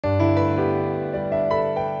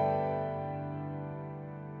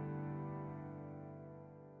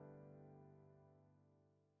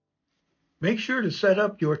Make sure to set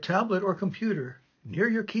up your tablet or computer near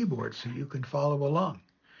your keyboard so you can follow along.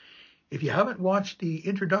 If you haven't watched the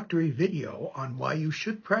introductory video on why you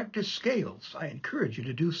should practice scales, I encourage you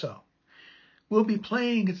to do so. We'll be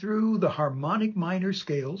playing through the harmonic minor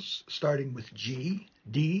scales, starting with G,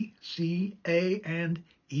 D, C, A, and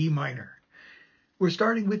E minor. We're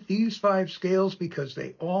starting with these 5 scales because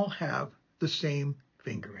they all have the same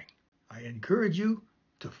fingering. I encourage you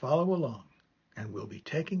to follow along, and we'll be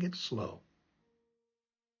taking it slow.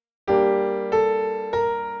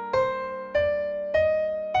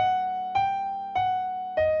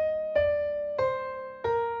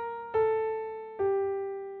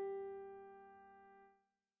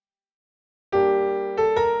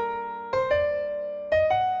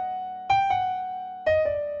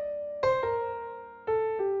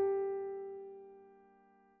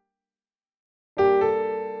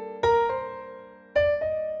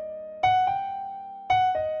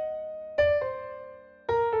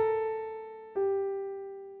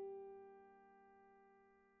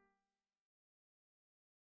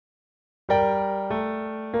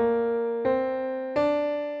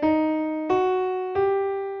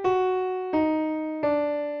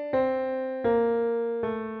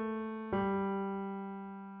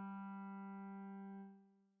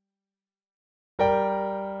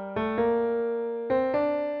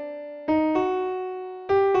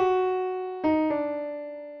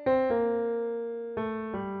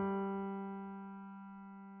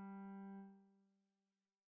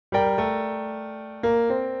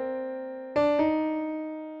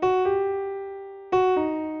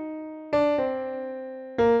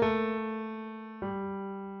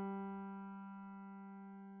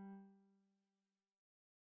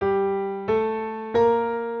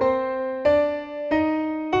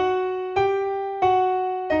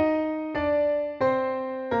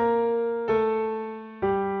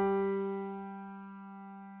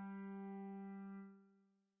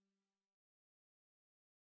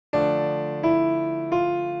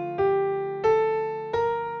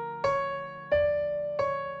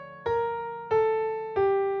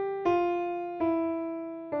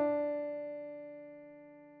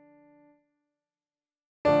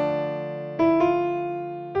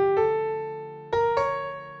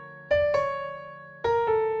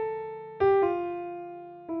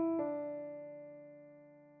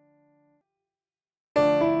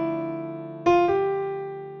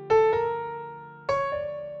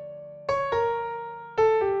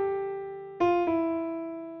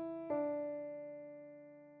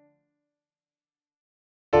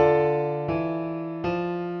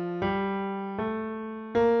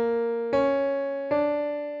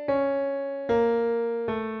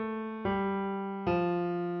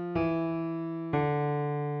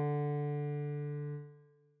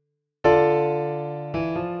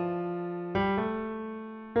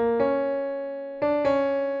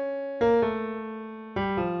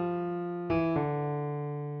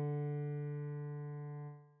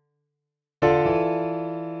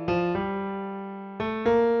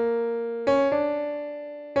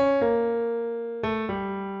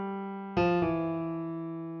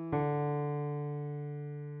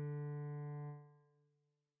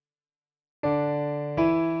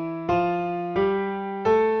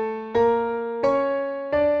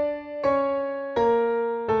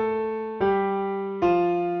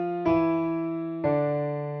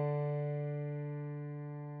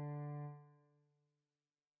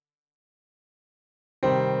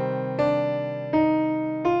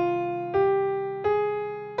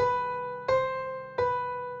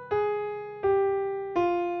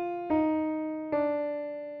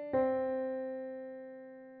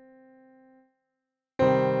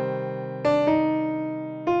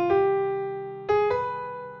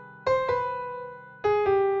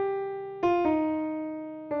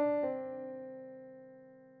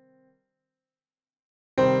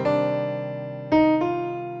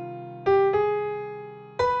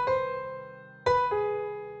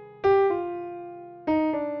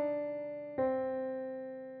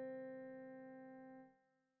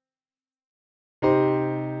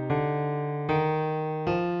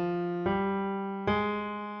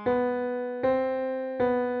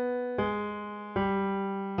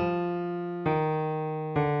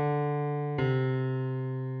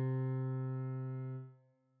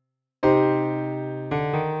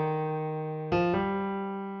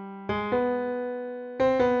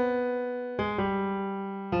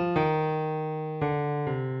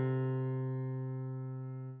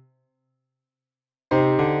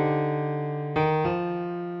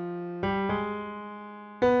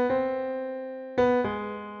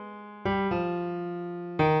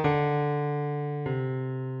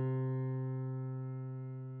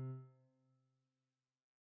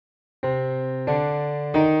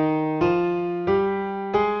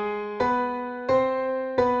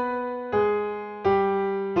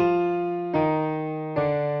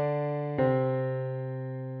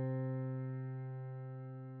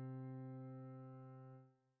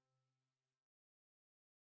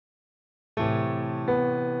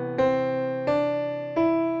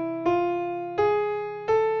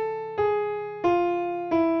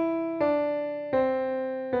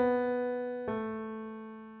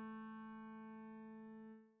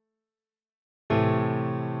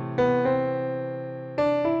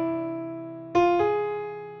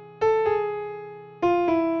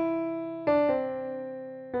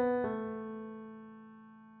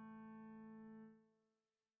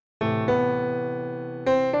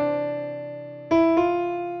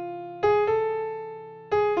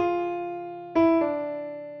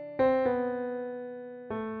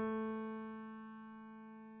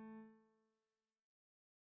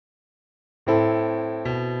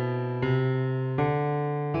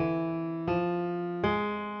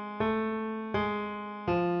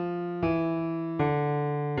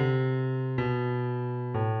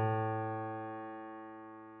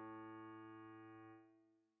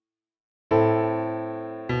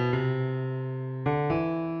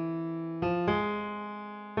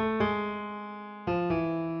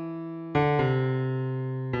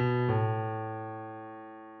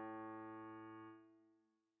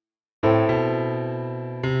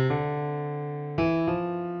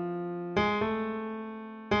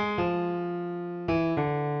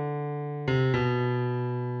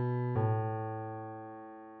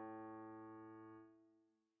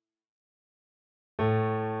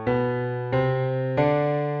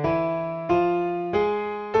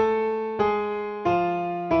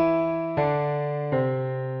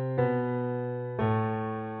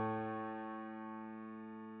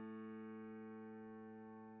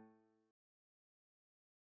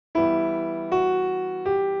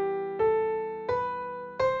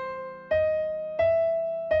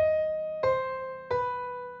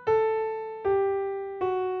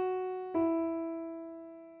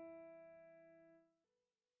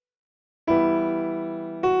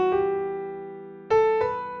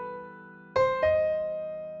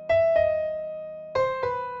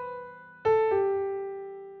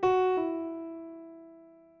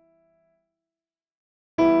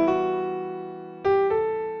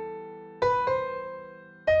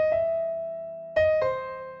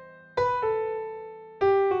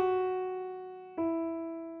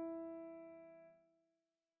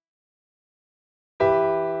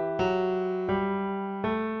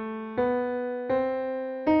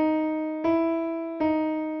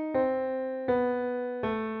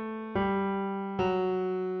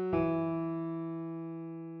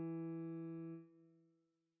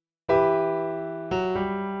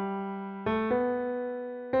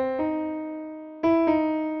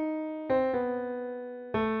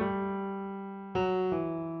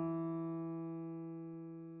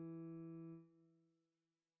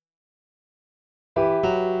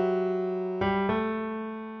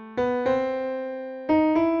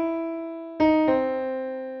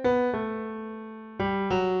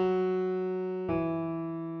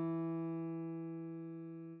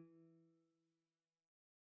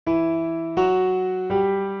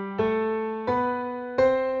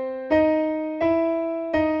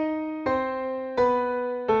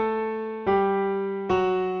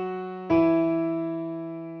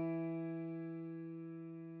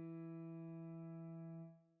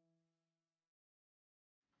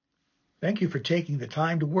 Thank you for taking the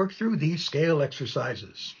time to work through these scale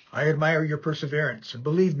exercises. I admire your perseverance, and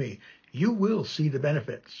believe me, you will see the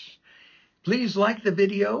benefits. Please like the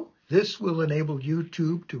video. This will enable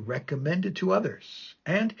YouTube to recommend it to others.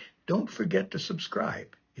 And don't forget to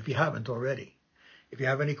subscribe if you haven't already. If you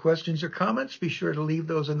have any questions or comments, be sure to leave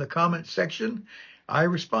those in the comments section. I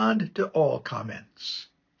respond to all comments.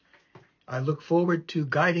 I look forward to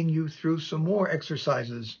guiding you through some more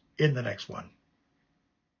exercises in the next one.